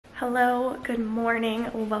Hello, good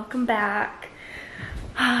morning, welcome back.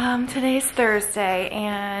 Today's Thursday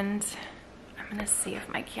and I'm gonna see if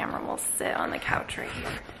my camera will sit on the couch right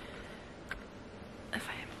here. If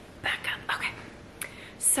I back up, okay.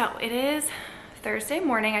 So it is Thursday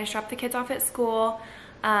morning. I just dropped the kids off at school.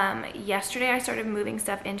 Yesterday I started moving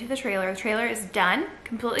stuff into the trailer. The trailer is done,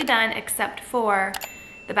 completely done, except for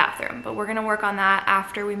the bathroom. But we're gonna work on that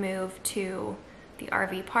after we move to the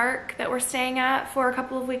RV park that we're staying at for a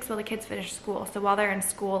couple of weeks while the kids finish school. So while they're in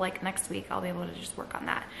school, like next week, I'll be able to just work on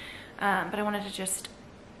that. But I wanted to just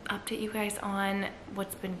update you guys on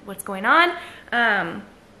what's going on. Not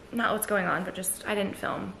what's going on, but just I didn't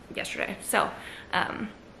film yesterday. So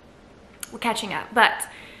we're catching up. But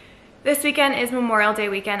this weekend is Memorial Day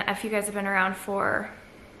weekend. If you guys have been around for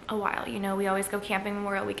a while, you know we always go camping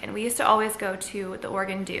Memorial weekend. We used to always go to the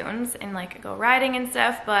Oregon dunes and like go riding and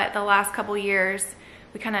stuff, but the last couple years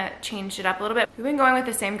we kind of changed it up a little bit. We've been going with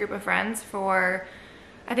the same group of friends for,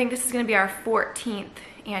 I think this is going to be our 14th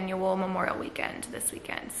annual Memorial weekend this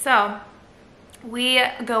weekend. So we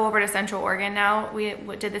go over to Central Oregon now. We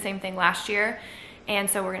did the same thing last year, and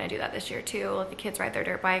so we're going to do that this year too. Let the kids ride their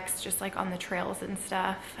dirt bikes just like on the trails and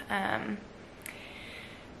stuff.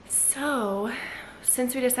 So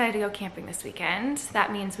since we decided to go camping this weekend,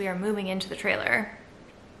 that means we are moving into the trailer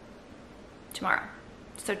tomorrow.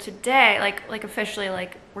 So today, like officially,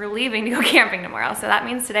 like we're leaving to go camping tomorrow. So that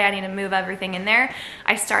means today I need to move everything in there.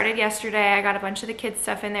 I started yesterday. I got a bunch of the kids'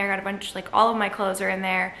 stuff in there. Got a bunch, like all of my clothes are in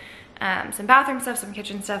there. Some bathroom stuff, some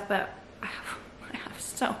kitchen stuff, but I have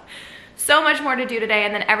so much more to do today.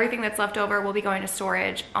 And then everything that's left over will be going to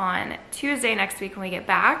storage on Tuesday next week when we get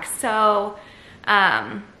back. So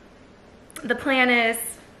the plan is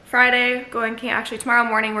Friday, actually tomorrow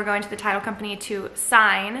morning, we're going to the title company to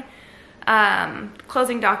sign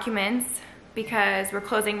closing documents because we're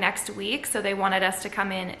closing next week. So they wanted us to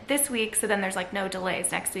come in this week. So then there's like no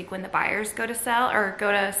delays next week when the buyers go to sell or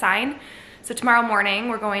go to sign. So tomorrow morning,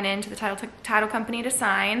 we're going into the title company to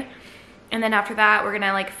sign. And then after that, we're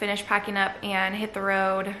gonna like finish packing up and hit the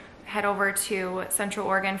road, head over to Central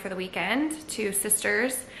Oregon for the weekend to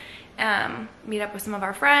Sisters. Meet up with some of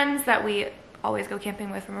our friends that we always go camping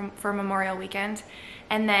with for Memorial weekend.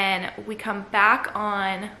 And then we come back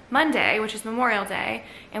on Monday, which is Memorial Day,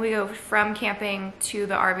 and we go from camping to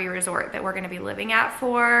the RV resort that we're gonna be living at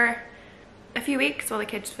for a few weeks while the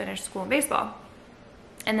kids finish school and baseball.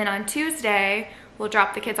 And then on Tuesday, we'll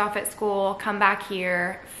drop the kids off at school, come back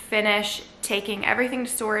here, finish taking everything to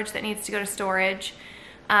storage that needs to go to storage,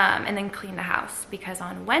 and then clean the house because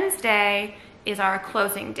on Wednesday is our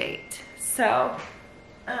closing date. So,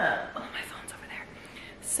 oh, my phone's over there.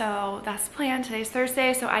 So that's the plan. Today's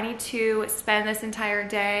Thursday, so I need to spend this entire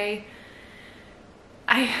day.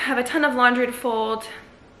 I have a ton of laundry to fold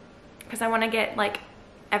because I want to get like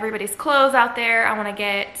everybody's clothes out there. I want to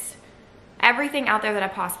get everything out there that I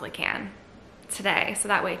possibly can today. So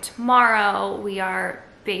that way tomorrow we are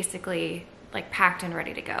basically like packed and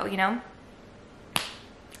ready to go, you know?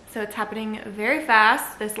 So it's happening very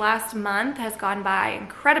fast. This last month has gone by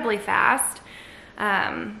incredibly fast.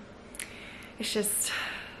 It's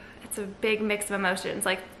a big mix of emotions.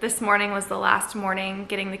 Like this morning was the last morning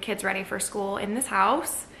getting the kids ready for school in this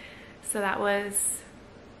house. So that was,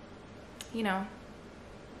 you know,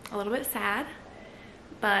 a little bit sad,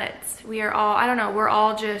 but we are all, I don't know, we're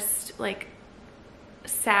all just like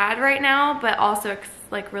sad right now, but also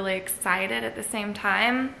like really excited at the same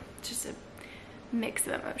time. Just a mix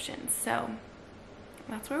of emotions. So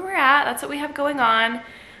that's where we're at. That's what we have going on.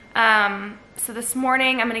 So this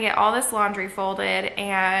morning I'm gonna get all this laundry folded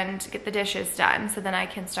and get the dishes done, so then I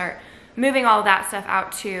can start moving all of that stuff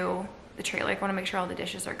out to the trailer. I want to make sure all the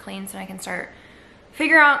dishes are clean so I can start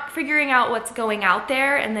figuring out what's going out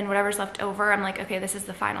there, and then whatever's left over, I'm like, okay, this is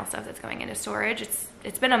the final stuff that's going into storage.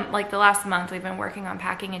 It's been like the last month we've been working on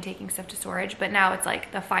packing and taking stuff to storage, but now it's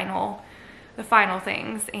like the final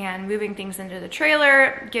things, and moving things into the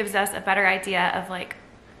trailer gives us a better idea of like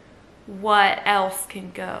what else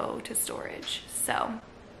can go to storage. So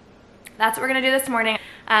that's what we're gonna do this morning.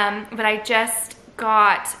 But I just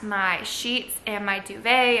got my sheets and my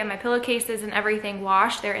duvet and my pillowcases and everything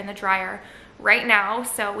washed. They're in the dryer right now.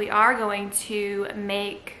 So we are going to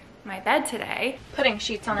make my bed today. Putting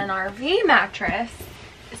sheets on an RV mattress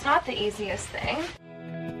is not the easiest thing.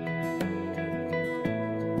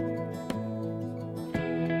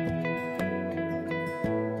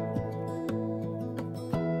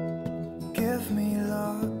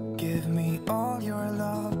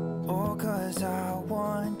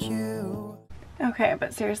 Okay,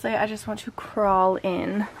 but seriously, I just want to crawl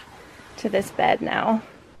in to this bed now.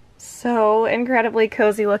 So incredibly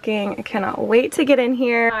cozy looking. I cannot wait to get in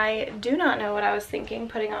here. I do not know what I was thinking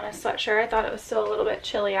putting on a sweatshirt. I thought it was still a little bit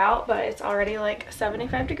chilly out, but it's already like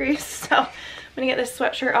 75 degrees. So I'm gonna get this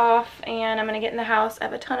sweatshirt off and I'm gonna get in the house. I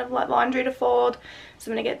have a ton of laundry to fold.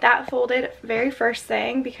 So I'm gonna get that folded very first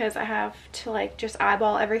thing because I have to like just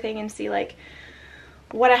eyeball everything and see like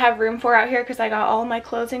what I have room for out here, because I got all my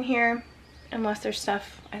clothes in here. Unless there's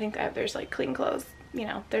stuff, I think there's like clean clothes. You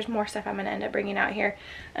know, there's more stuff I'm gonna end up bringing out here,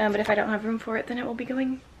 but if I don't have room for it, then it will be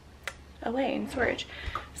going away in storage.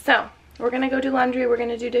 So we're gonna go do laundry, we're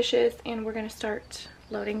gonna do dishes, and we're gonna start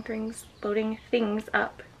loading things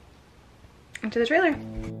up into the trailer.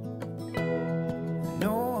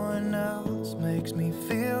 No one else makes me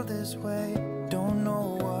feel this way. Don't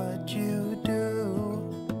know what you do.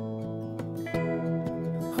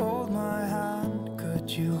 Hold my hand, could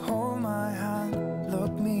you hold my hand?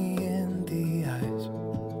 Look me in the eyes.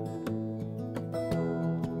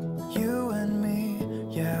 You and me,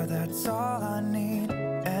 yeah, that's all I need,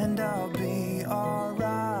 and I'll be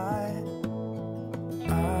alright.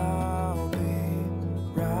 I'll be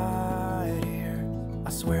right here. I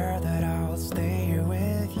swear that I'll stay here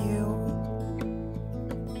with you.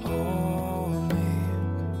 Hold me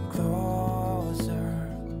closer.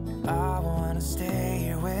 I wanna stay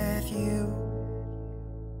here with you.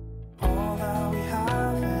 All that we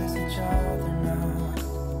have is each other now.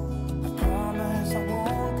 I promise I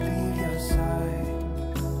won't leave your side.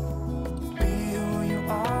 Be who you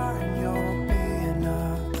are and you'll be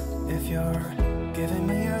enough. If you're giving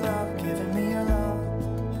me your love, giving me your love.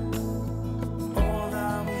 All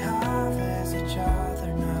that we have is each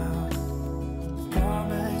other now.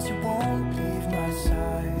 Promise you won't leave my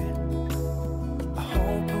side. I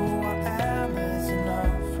hope who I am is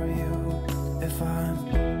enough for you. If I'm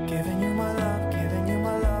giving you my love, giving you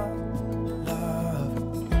my love, love.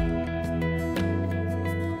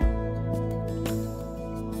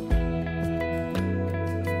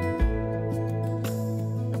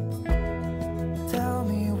 Tell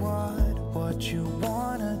me what you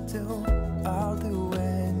wanna do. I'll do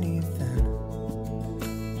anything.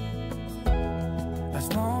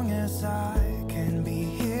 As long as I can be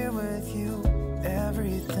here with you,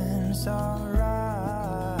 everything's alright.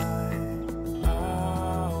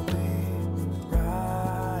 I'll be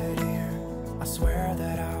right here. I swear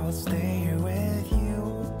that I'll stay here with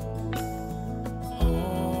you.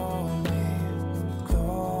 Hold me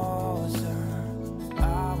closer.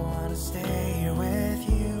 I wanna stay here with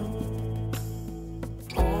you.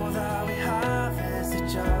 All that we have is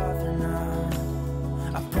each other now.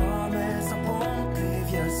 I promise I won't leave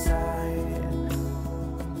your side.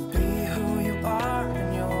 Be who you are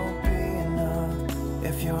and you'll be enough.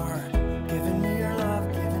 If you're giving me your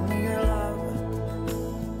love, giving me your love.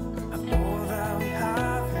 All that we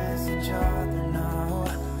have is each other now.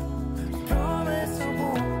 I promise I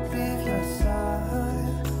won't leave your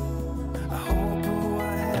side. I hope who I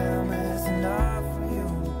am is enough for you.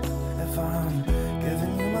 If I'm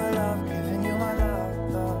giving you my love, giving you my love,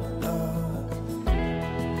 love, love.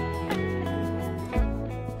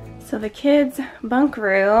 So the kids' bunk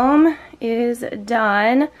room is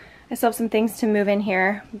done. I still have some things to move in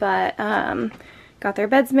here, but got their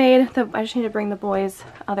beds made. I just need to bring the boys'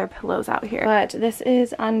 other pillows out here. But this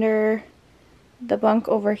is under the bunk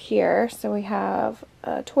over here. So we have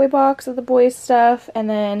a toy box of the boys' stuff, and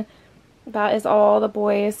then that is all the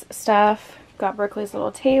boys' stuff. Got Berkeley's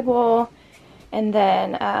little table, and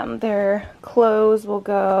then their clothes will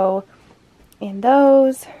go in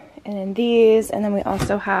those and in these, and then we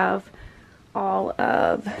also have all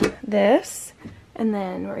of this, and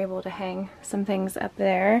then we're able to hang some things up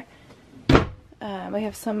there. We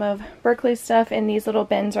have some of Berkeley's stuff in these little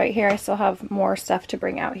bins right here. I still have more stuff to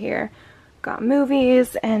bring out here. Got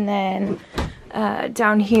movies, and then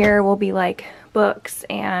down here will be like books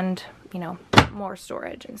and, you know, more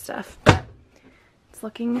storage and stuff. But it's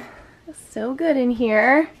looking so good in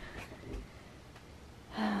here.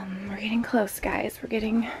 We're getting close, guys. We're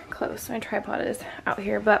getting close. My tripod is out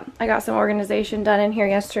here, but I got some organization done in here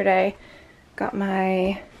yesterday. Got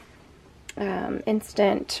my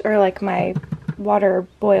instant, or like my water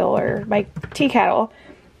boiler, my tea kettle.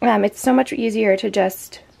 It's so much easier to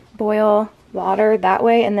just boil water that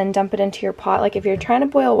way and then dump it into your pot. Like if you're trying to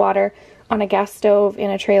boil water on a gas stove in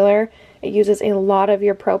a trailer, it uses a lot of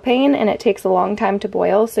your propane and it takes a long time to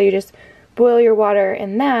boil. So you just boil your water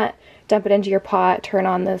in that, dump it into your pot, turn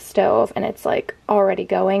on the stove, and it's like already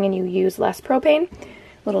going and you use less propane.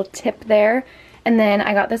 Little tip there. And then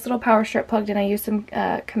I got this little power strip plugged in. I used some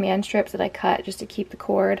command strips that I cut just to keep the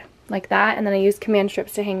cord like that. And then I used command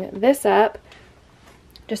strips to hang this up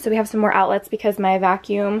just so we have some more outlets, because my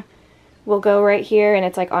vacuum will go right here, and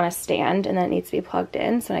it's like on a stand, and then it needs to be plugged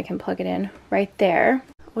in, so I can plug it in right there.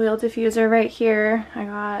 Oil diffuser right here. I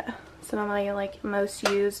got some of my like most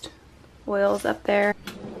used oils up there.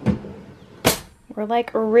 We're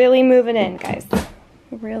like really moving in, guys.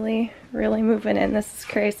 Really moving in. This is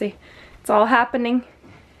crazy. It's all happening.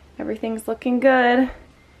 Everything's looking good.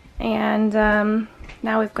 And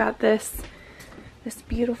now we've got this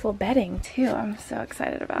beautiful bedding too. I'm so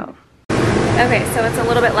excited about. Okay, so it's a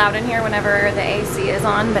little bit loud in here whenever the AC is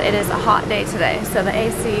on, but it is a hot day today. So the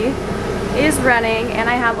AC is running, and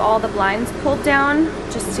I have all the blinds pulled down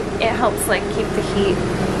just to, it helps like keep the heat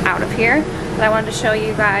out of here. But I wanted to show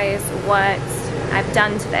you guys what I've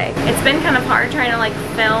done today. It's been kind of hard trying to like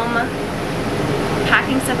film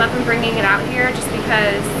packing stuff up and bringing it out here, just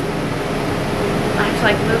because I have to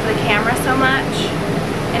like move the camera so much,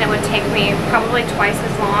 and it would take me probably twice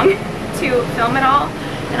as long to film it all,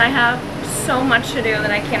 and I have so much to do that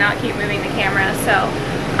I cannot keep moving the camera. So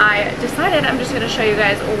I decided I'm just going to show you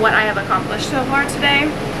guys what I have accomplished so far today.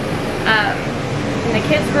 In the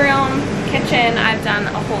kids' room, kitchen, I've done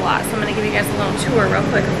a whole lot, so I'm going to give you guys a little tour real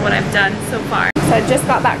quick of what I've done so far. So I just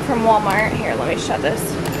got back from Walmart. Here, let me shut this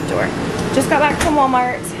door. Just got back from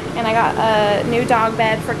Walmart, and I got a new dog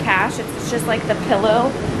bed for Cash. It's just like the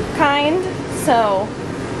pillow kind, so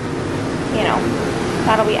you know,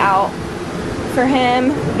 that'll be out for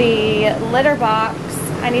him. The litter box,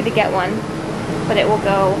 I need to get one, but it will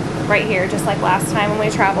go right here just like last time when we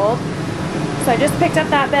traveled. So I just picked up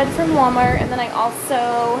that bed from Walmart, and then I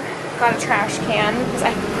also got a trash can, because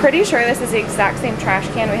I'm pretty sure this is the exact same trash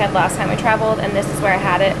can we had last time we traveled, and this is where I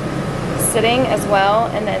had it sitting as well.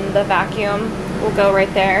 And then the vacuum will go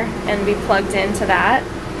right there and be plugged into that.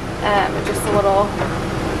 Just a little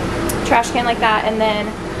trash can like that, and then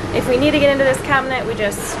if we need to get into this cabinet, we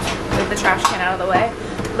just move the trash can out of the way.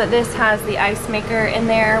 But this has the ice maker in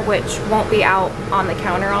there, which won't be out on the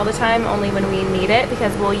counter all the time, only when we need it,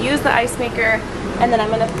 because we'll use the ice maker, and then I'm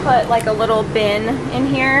gonna put like a little bin in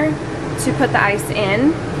here to put the ice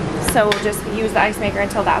in. So we'll just use the ice maker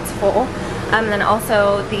until that's full. And then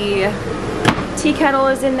also the tea kettle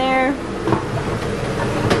is in there,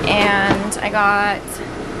 and I got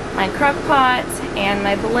my crock pot and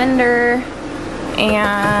my blender,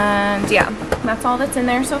 and yeah, that's all that's in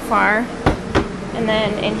there so far. And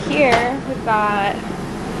then in here we've got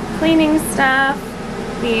cleaning stuff,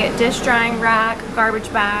 the dish drying rack,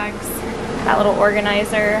 garbage bags, that little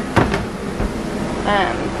organizer.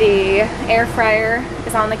 The air fryer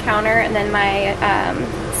is on the counter, and then my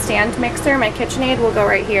stand mixer, my KitchenAid, will go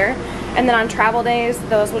right here. And then on travel days,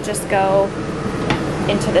 those will just go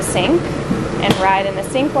into the sink and ride in the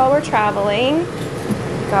sink while we're traveling.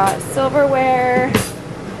 Got silverware,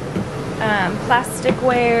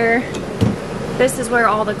 plasticware. This is where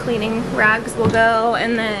all the cleaning rags will go,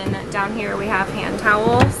 and then down here we have hand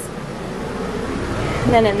towels.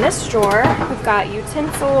 And then in this drawer we've got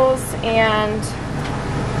utensils, and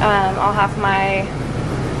I'll have my,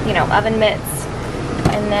 you know, oven mitts.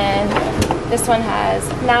 And then this one has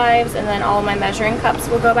knives, and then all my measuring cups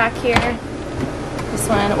will go back here. This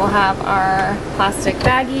one will have our plastic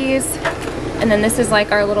baggies, and then this is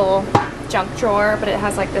like our little junk drawer, but it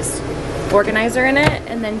has like this organizer in it.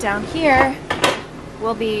 And then down here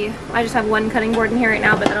will be, I just have one cutting board in here right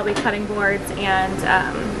now, but that'll be cutting boards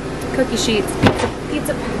and cookie sheets,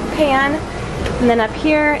 pizza pan. And then up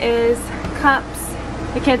here is cups.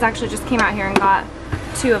 The kids actually just came out here and got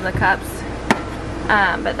 2 of the cups.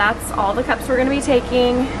 But that's all the cups we're going to be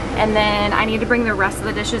taking. And then I need to bring the rest of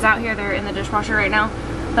the dishes out here. They're in the dishwasher right now.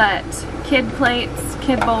 But kid plates,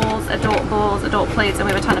 kid bowls, adult plates, and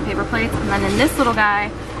we have a ton of paper plates. And then in this little guy,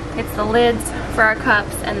 it's the lids for our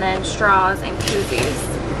cups, and then straws and koozies.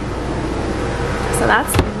 So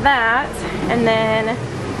that's that. And then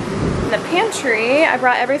in the pantry, I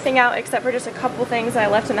brought everything out except for just a couple things that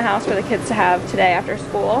I left in the house for the kids to have today after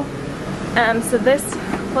school. So this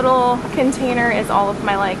little container is all of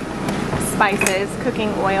my like spices,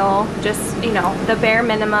 cooking oil, just, you know, the bare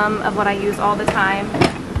minimum of what I use all the time.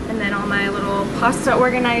 And then all my little pasta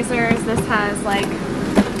organizers. This has like,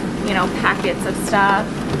 you know, packets of stuff.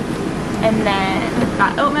 And then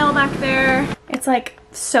got oatmeal back there. It's like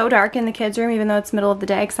so dark in the kids' room, even though it's middle of the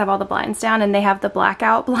day, because I have all the blinds down, and they have the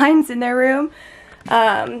blackout blinds in their room.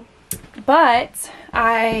 But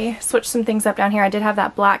I switched some things up down here. I did have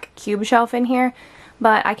that black cube shelf in here,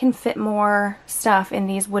 but I can fit more stuff in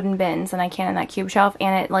these wooden bins than I can in that cube shelf,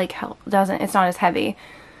 and it like it's not as heavy.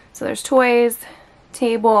 So there's toys,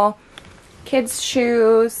 table, kids'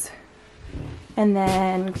 shoes, and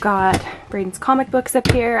then got Braden's comic books up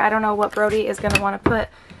here. I don't know what Brody is going to want to put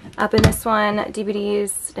up in this one.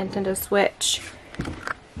 DVDs, Nintendo Switch.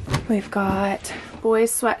 We've got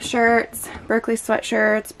boys sweatshirts, Berkeley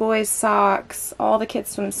sweatshirts, boys socks, all the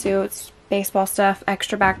kids swimsuits, baseball stuff,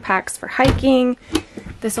 extra backpacks for hiking.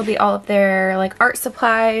 This will be all of their like art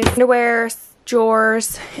supplies, underwear,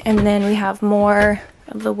 drawers, and then we have more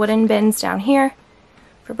of the wooden bins down here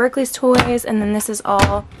for Berkeley's toys, and then this is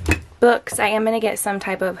all books. I am going to get some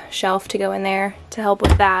type of shelf to go in there to help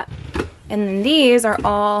with that. And then these are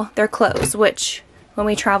all their clothes, which when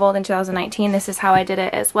we traveled in 2019, this is how I did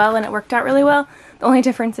it as well, and it worked out really well. The only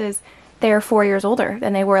difference is they are 4 years older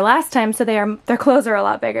than they were last time, so their clothes are a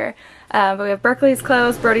lot bigger. But we have Berkeley's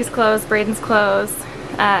clothes, Brody's clothes, Braden's clothes,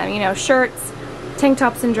 you know, shirts, tank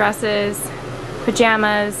tops and dresses,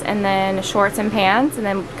 pajamas, and then shorts and pants, and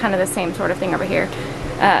then kind of the same sort of thing over here.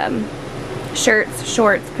 Shirts,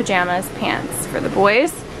 shorts, pajamas, pants for the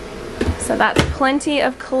boys. So that's plenty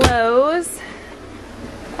of clothes.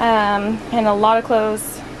 And a lot of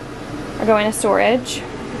clothes are going to storage.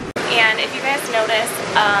 And if you guys notice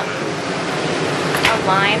a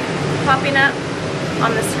line popping up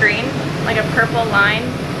on the screen, like a purple line,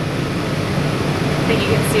 I think you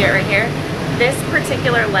can see it right here. This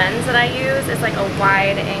particular lens that I use is like a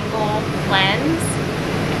wide angle lens,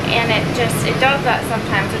 and it does that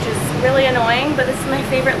sometimes, which is really annoying, but this is my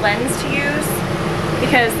favorite lens to use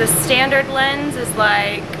because the standard lens is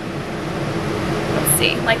like, let's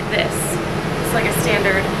see, like this. It's like a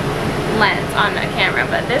standard lens on a camera,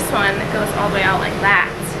 but this one goes all the way out like that.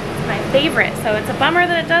 It's my favorite, so it's a bummer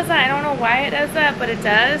that it does that. I don't know why it does that, but it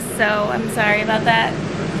does, so I'm sorry about that.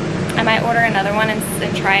 I might order another one and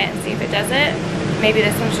try it and see if it does it. Maybe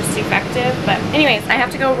this one's just defective, but anyways, I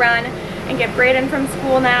have to go run and get Braden from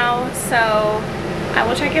school now, so I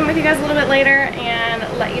will check in with you guys a little bit later and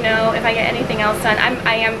let you know if I get anything else done.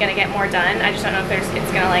 I am gonna get more done. I just don't know if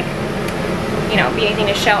it's gonna like, you know, be anything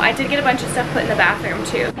to show. I did get a bunch of stuff put in the bathroom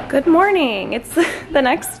too. Good morning. It's the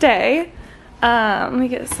next day. Let me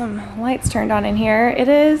get some lights turned on in here. It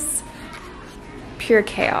is pure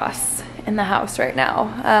chaos in the house right now.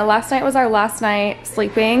 Last night was our last night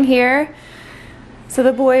sleeping here. So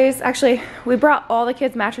the boys, actually, we brought all the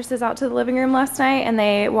kids' mattresses out to the living room last night and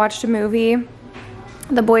they watched a movie.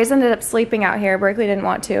 The boys ended up sleeping out here. Berkeley didn't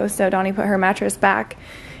want to, so Donnie put her mattress back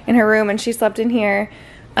in her room and she slept in here.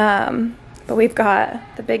 But we've got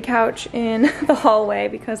the big couch in the hallway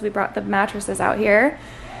because we brought the mattresses out here.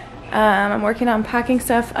 I'm working on packing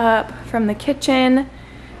stuff up from the kitchen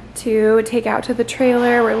to take out to the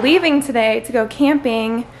trailer. We're leaving today to go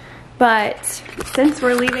camping, but since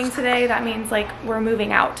we're leaving today, that means like we're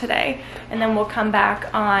moving out today. And then we'll come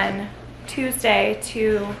back on Tuesday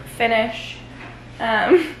to finish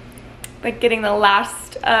like getting the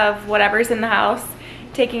last of whatever's in the house,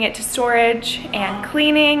 taking it to storage and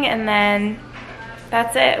cleaning, and then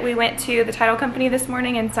that's it. We went to the title company this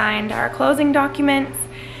morning and signed our closing documents,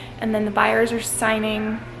 and then the buyers are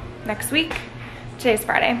signing next week. Today's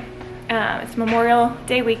Friday. It's Memorial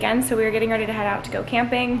Day weekend, so we were getting ready to head out to go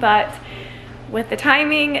camping, but with the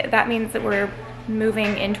timing, that means that we're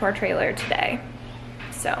moving into our trailer today.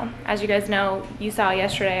 So, as you guys know, you saw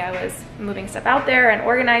yesterday I was moving stuff out there and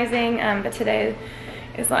organizing, but today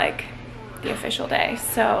is like the official day.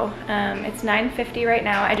 So it's 9:50 right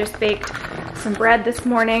now. I just baked some bread this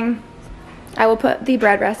morning. I will put the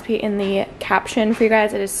bread recipe in the caption for you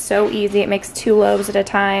guys. It is so easy. It makes 2 loaves at a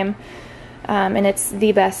time, and it's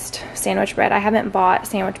the best sandwich bread. I haven't bought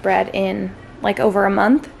sandwich bread in like over a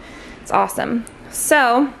month. It's awesome.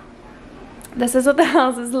 So this is what the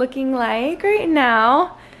house is looking like right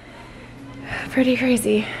now. Pretty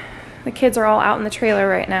crazy. The kids are all out in the trailer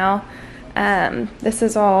right now. This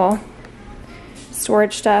is all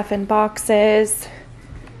storage stuff and boxes.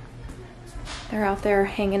 They're out there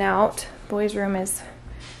hanging out. Boys' room is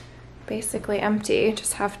basically empty.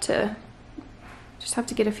 Just have to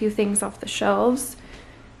get a few things off the shelves,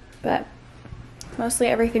 but mostly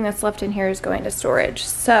everything that's left in here is going to storage.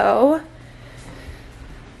 So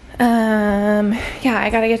yeah,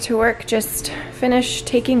 I gotta get to work, just finish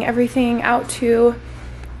taking everything out to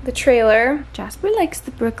the trailer. Jasper likes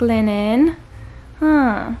the Brooklinen.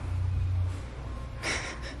 Huh.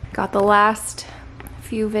 Got the last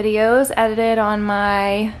few videos edited on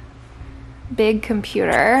my big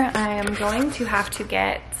computer. I am going to have to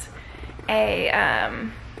get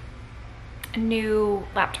a new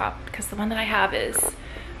laptop because the one that I have is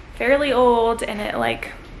fairly old and it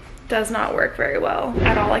like does not work very well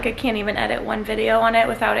at all. Like I can't even edit one video on it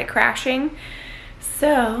without it crashing.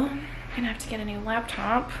 So I'm gonna have to get a new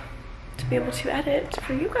laptop to be able to edit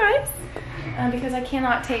for you guys because I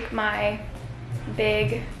cannot take my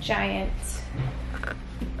big giant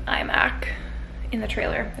iMac in the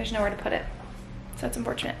trailer. There's nowhere to put it. so that's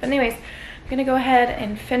unfortunate. But anyways, I'm gonna go ahead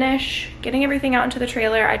and finish getting everything out into the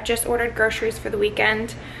trailer. I just ordered groceries for the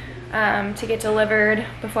weekend to get delivered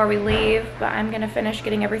before we leave, but I'm gonna finish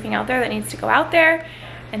getting everything out there that needs to go out there,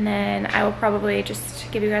 and then I will probably just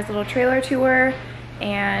give you guys a little trailer tour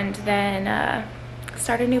and then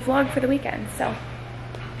start a new vlog for the weekend. So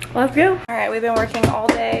let's go. All right, we've been working all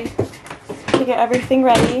day to get everything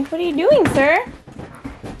ready. What are you doing, sir?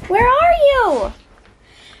 Where are you?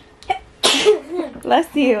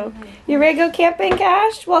 Bless you. You ready to go camping,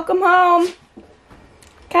 Cash? Welcome home.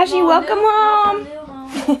 Cashy, welcome home.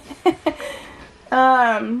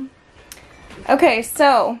 Okay,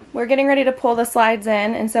 so we're getting ready to pull the slides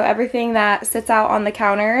in, and so everything that sits out on the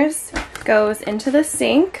counters goes into the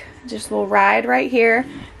sink. Just will ride right here.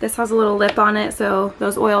 This has a little lip on it so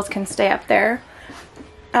those oils can stay up there.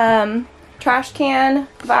 Trash can,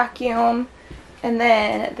 vacuum, and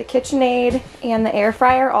then the KitchenAid and the air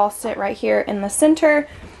fryer all sit right here in the center,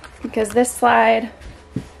 because this slide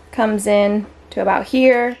comes in to about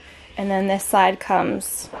here, and then this slide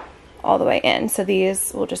comes all the way in. So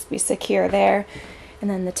these will just be secure there. And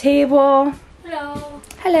then the table. Hello.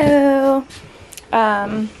 Hello.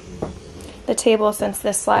 The table, since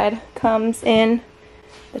this slide comes in,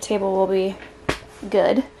 the table will be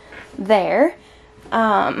good there.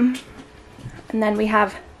 And then we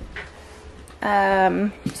have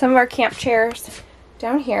some of our camp chairs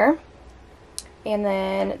down here, and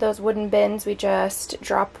then those wooden bins, we just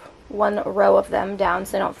drop one row of them down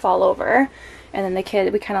so they don't fall over. And then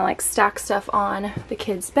we kind of like stack stuff on the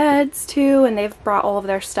kids' beds too, and they've brought all of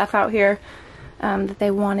their stuff out here that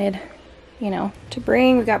they wanted, you know, to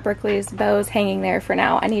bring. We've got Berkeley's bows hanging there for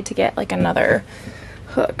now. I need to get like another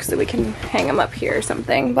hook so we can hang them up here or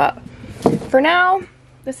something, but for now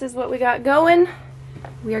this is what we got going.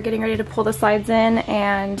 We are getting ready to pull the slides in,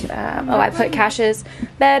 and oh, I put Cash's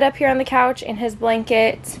bed up here on the couch and his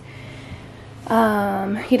blanket.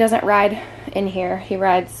 He doesn't ride in here. He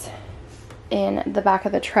rides in the back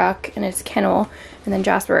of the truck in his kennel, and then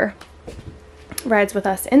Jasper rides with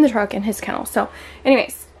us in the truck in his kennel. So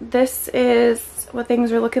anyways, this is what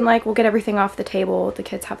things are looking like. We'll get everything off the table. The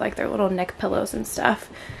kids have like their little neck pillows and stuff.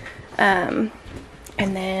 And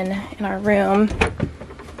then in our room,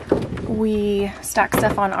 we stack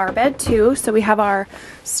stuff on our bed too. So we have our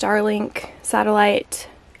Starlink satellite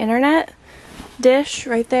internet dish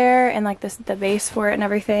right there, and like the base for it and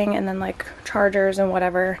everything, and then like chargers and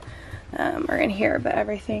whatever are in here, but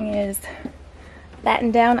everything is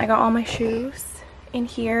battened down. I got all my shoes in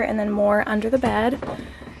here and then more under the bed.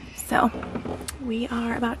 So we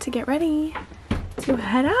are about to get ready to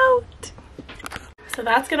head out. So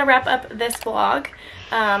that's gonna wrap up this vlog.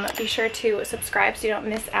 Be sure to subscribe so you don't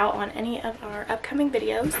miss out on any of our upcoming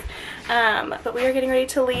videos. But we are getting ready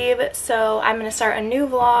to leave, so I'm gonna start a new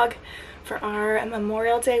vlog for our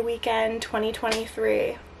Memorial Day weekend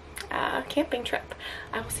 2023 camping trip.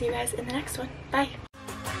 I will see you guys in the next one. Bye.